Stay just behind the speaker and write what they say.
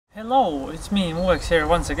Hello, it's me, Muwex here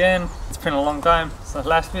once again. It's been a long time since the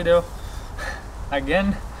last video.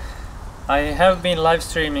 Again, I have been live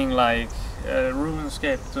streaming like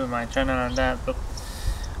RuneScape to my channel and that, but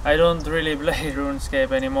I don't really play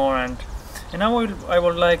RuneScape anymore, and now I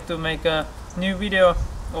would like to make a new video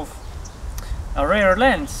of a rare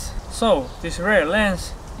lens. So this rare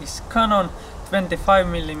lens is Canon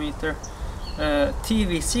 25mm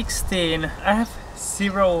tv-16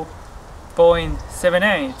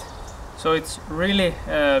 f0.78, so it's really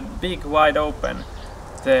big, wide open,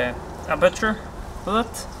 the aperture,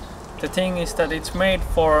 but the thing is that it's made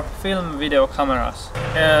for film video cameras.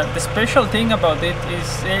 The special thing about it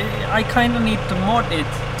is I kind of need to mod it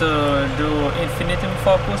to do infinity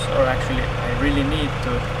focus, or actually I really need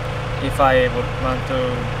to if I would want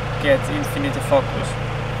to get infinity focus.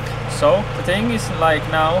 So the thing is, like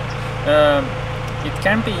now it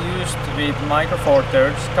can be used with micro four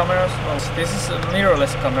thirds cameras. Well, this is a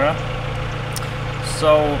mirrorless camera,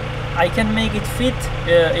 so I can make it fit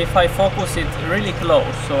if I focus it really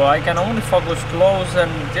close. So I can only focus close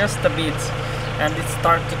and just a bit, and it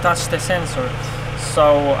starts to touch the sensor.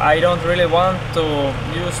 So I don't really want to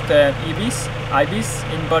use the IBIS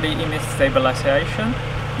in-body image stabilization.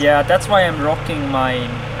 Yeah, that's why I'm rocking my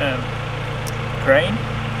Crane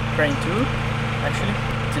 2 actually,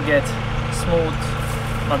 to get smooth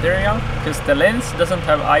material, because the lens doesn't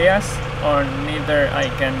have IS, or neither I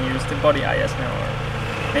can use the body IS now. Or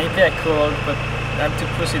maybe I could, but I'm too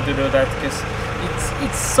pussy to do that, because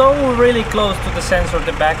it's so really close to the sensor,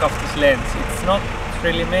 the back of this lens. It's not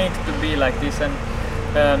really made to be like this, and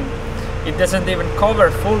it doesn't even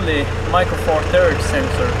cover fully micro four thirds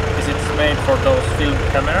sensor, because it's made for those film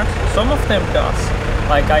cameras. Some of them does,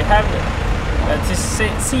 like I have this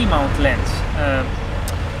C-mount lens,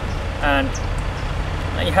 and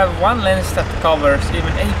I have one lens that covers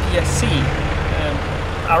even APS-C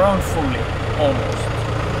around fully, almost,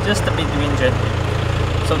 just a bit vinjetting.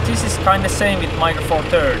 So this is kind of same with micro four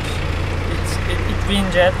thirds. It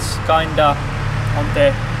vinjets kinda on the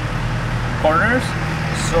corners,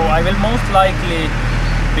 so I will most likely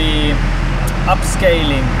be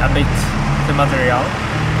upscaling a bit the material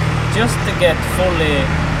just to get fully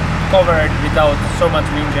covered without so much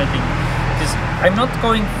vinjetting. I'm not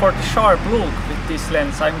going for the sharp look with this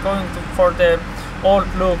lens. I'm going for the old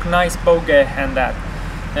look, nice bokeh and that.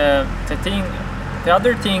 The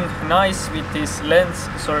other thing nice with this lens,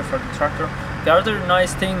 sorry for the tractor. The other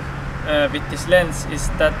nice thing with this lens is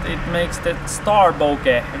that it makes the star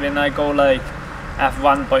bokeh when I go like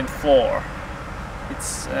f1.4.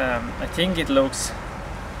 It's I think it looks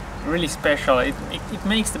really special. It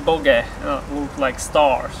makes the bokeh look like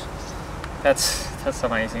stars. That's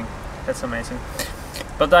amazing. That's amazing.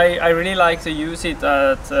 But I really like to use it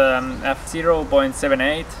at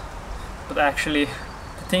f0.78. But actually,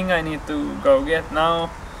 the thing I need to go get now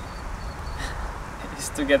is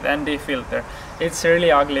to get ND filter. It's a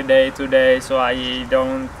really ugly day today, so I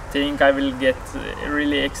don't think I will get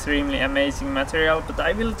really extremely amazing material, but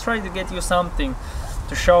I will try to get you something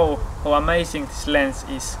to show how amazing this lens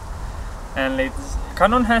is. And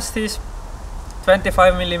Canon has this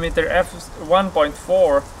 25mm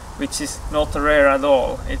f1.4, which is not rare at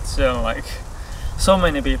all. It's like so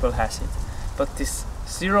many people has it, but this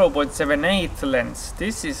 0.78 lens,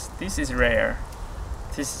 this is rare.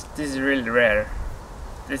 This is really rare.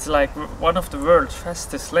 It's like one of the world's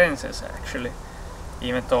fastest lenses actually,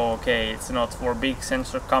 even though okay, it's not for big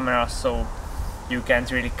sensor cameras, so you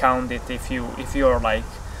can't really count it if you're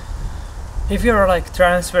like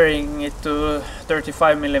transferring it to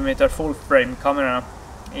 35mm full frame camera.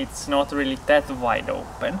 It's not really that wide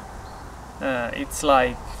open. It's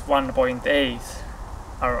like 1.8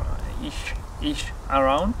 or ish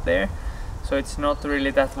around there, so it's not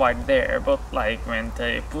really that wide there. But like when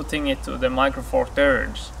they putting it to the micro four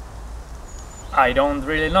thirds, I don't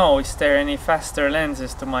really know, is there any faster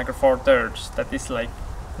lenses to micro four thirds that is like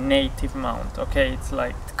native mount. Okay, it's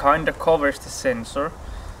like kind of covers the sensor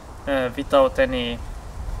without any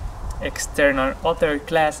external other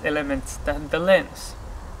glass elements than the lens.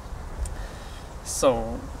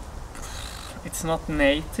 So it's not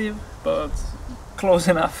native, but close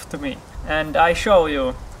enough to me. And I show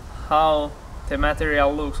you how the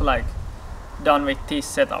material looks like done with this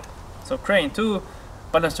setup. So Crane 2,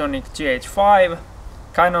 Panasonic GH5,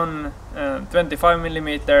 Canon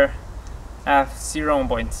 25mm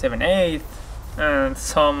f0.78, and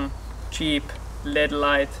some cheap LED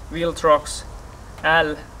light, Viltrox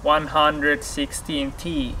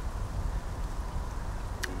L116T.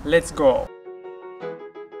 Let's go.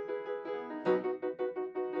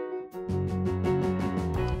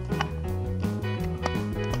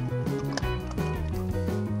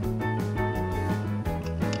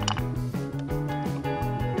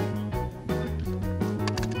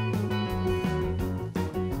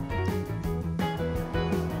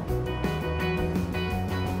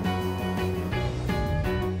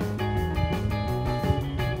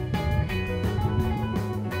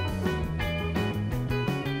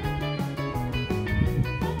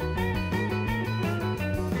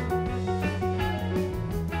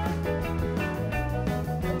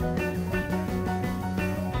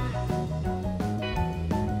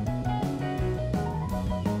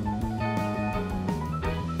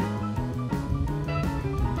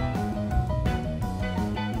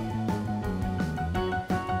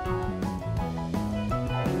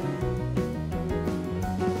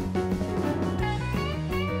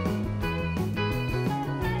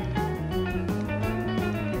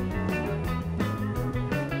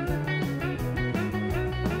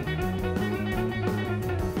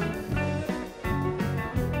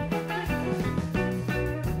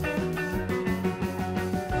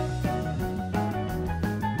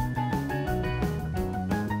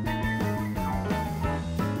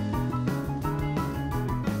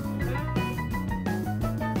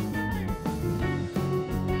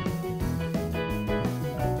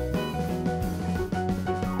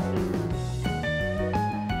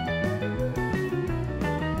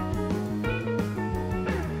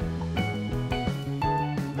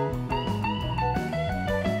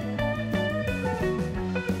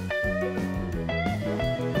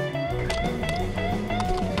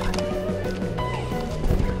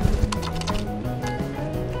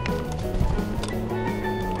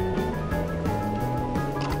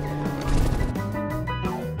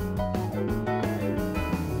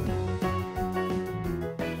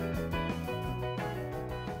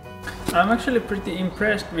 I'm actually pretty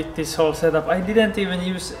impressed with this whole setup. I didn't even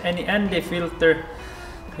use any ND filter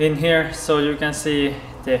in here, so you can see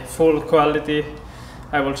the full quality.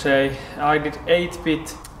 I will say I did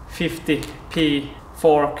 8-bit 50p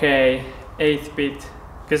 4K 8-bit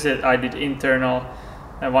because I did internal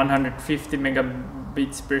 150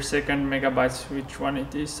 megabits per second, megabytes, which one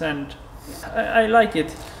it is, and I like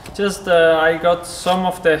it. Just I got some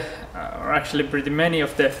of the, or actually pretty many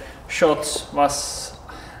of the shots was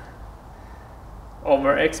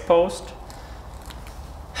overexposed,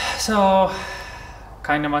 so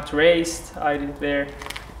kind of much raised I did there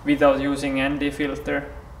without using ND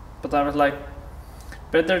filter, but I was like,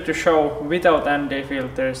 better to show without ND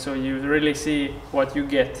filter so you really see what you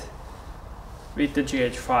get with the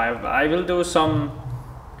GH5. I will do some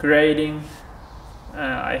grading.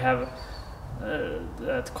 I have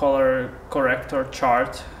that color corrector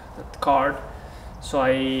chart, that card, so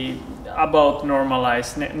I about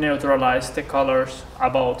normalize, neutralize the colors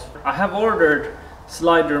about. I have ordered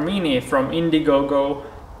Slider Mini from Indiegogo.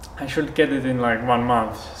 I should get it in like 1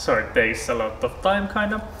 month, so it takes a lot of time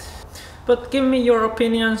kind of. But give me your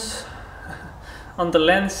opinions on the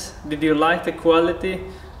lens. Did you like the quality?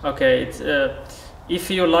 Okay, it's,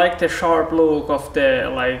 if you like the sharp look of the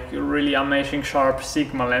like really amazing sharp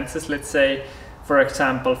Sigma lenses, let's say for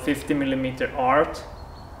example 50mm art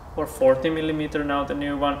or 40mm now, the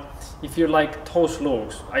new one, if you like those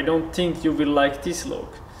looks, I don't think you will like this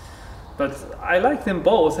look, but I like them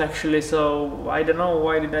both actually, so I don't know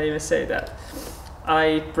why did I even say that.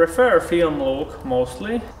 I prefer film look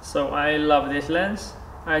mostly, so I love this lens.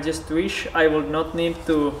 I just wish I would not need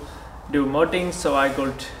to do modding, so I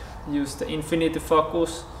could use the infinity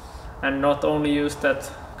focus and not only use that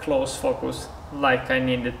close focus like I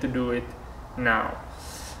needed to do it now.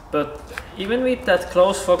 But even with that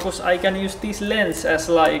close focus, I can use this lens as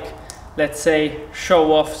like, let's say,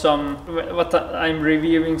 show off some, what I'm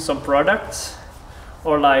reviewing some products,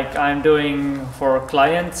 or like I'm doing for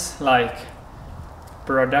clients, like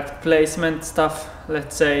product placement stuff,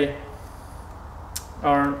 let's say,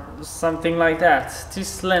 or something like that.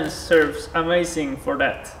 This lens serves amazing for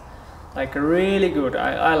that, like really good.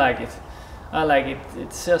 I like it. I like it.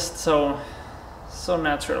 It's just so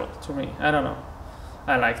natural to me. I don't know.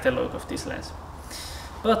 I like the look of this lens.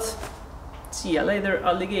 But see ya later,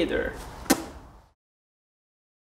 alligator.